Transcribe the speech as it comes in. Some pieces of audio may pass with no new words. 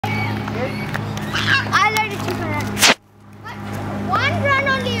okay? I'll let it take a run. One run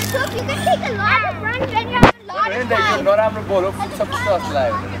only you took. You can take a lot of runs when you have a lot of time. No, I'm bolo. Some stuff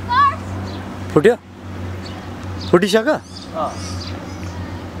live. फुट्यो फुटिसक्यो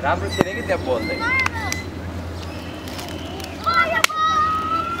राम्रो थिएन कि त्यहाँ बोल्दै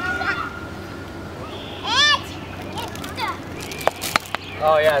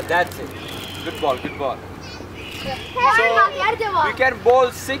Oh yeah, that's it. Good ball, good ball. So we can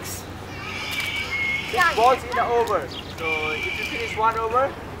bowl six balls in an over. So if you finish one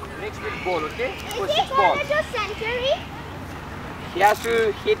over, next we'll bowl, okay? For Is 6 he going balls. to do century? He has to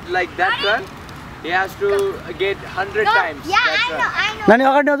hit like that run. He has to get 100 times. Yeah, that I run. know, I know. नानी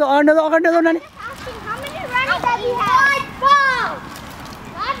अगाडि नजाऊ नानी Asking how many runs does he have? White ball!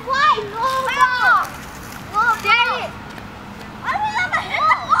 Not white, no ball! No ball! I will never hit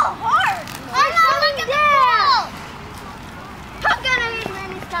the ball hard! I'm coming there! How can I hit when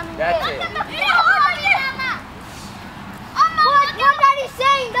he's coming there? That's it. What are you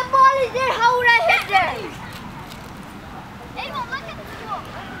saying? The ball is there, how would I hit there?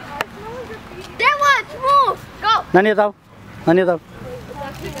 There was, move! Go! नानी यता आऊ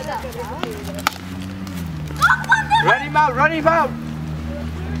Run him out, run him out!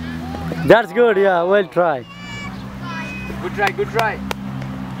 That's good, yeah, well try. Good try, good try.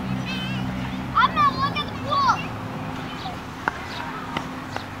 I'm not looking at the ball!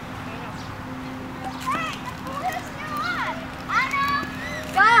 Hey, the ball is still on! I know!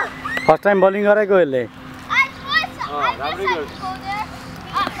 Go! First time bowling गरेको यसले Lovely good.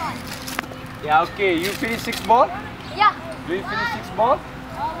 Yeah, okay. You finish 6 ball? Yeah. Do you finish 6 ball?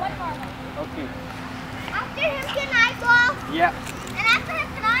 One more. Okay. After him can I go? Yeah. And after him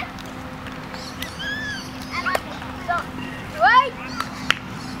can I? And okay. So, wait.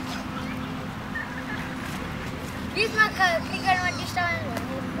 He's not bigger than this time.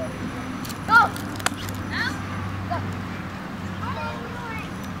 Go. Now? Go.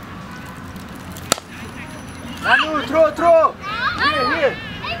 Nanu, throw. Here.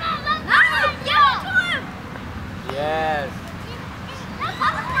 Yes.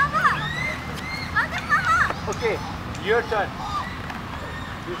 Okay, your turn.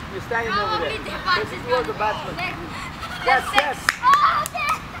 You're standing over there. This is towards the batsman. Yes.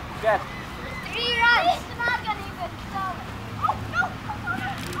 Yes. 3 runs.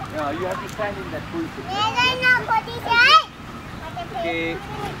 No, you have to stand in that position. Okay.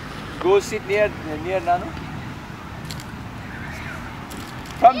 Go sit near Nanu.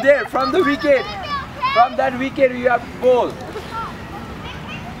 From there, from the wicket. From that wicket you have to bowl.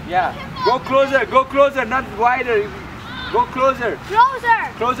 Yeah. Go closer, not wider. Go closer.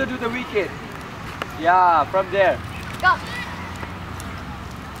 Closer to the wicket. Yeah, from there. Go.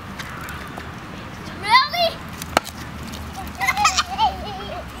 Really?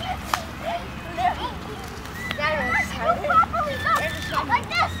 Like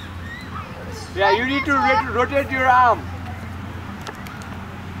this. Yeah, you need to rotate your arm.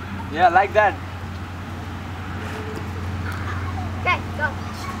 Yeah, like that. Okay, go.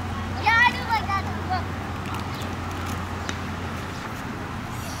 Yeah, I do like that too. Look.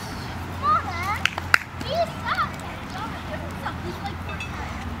 Come on, man. He's up. He's like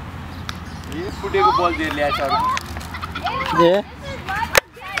You put a ball there, let's ए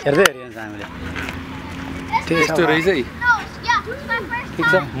हेर्दै हेरिन्छ हामीले यस्तो रहेछ है No, yeah, this is my first ठिक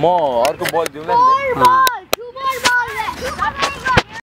छ म अर्को बल दिउँला नि 4 ball, 2 more balls.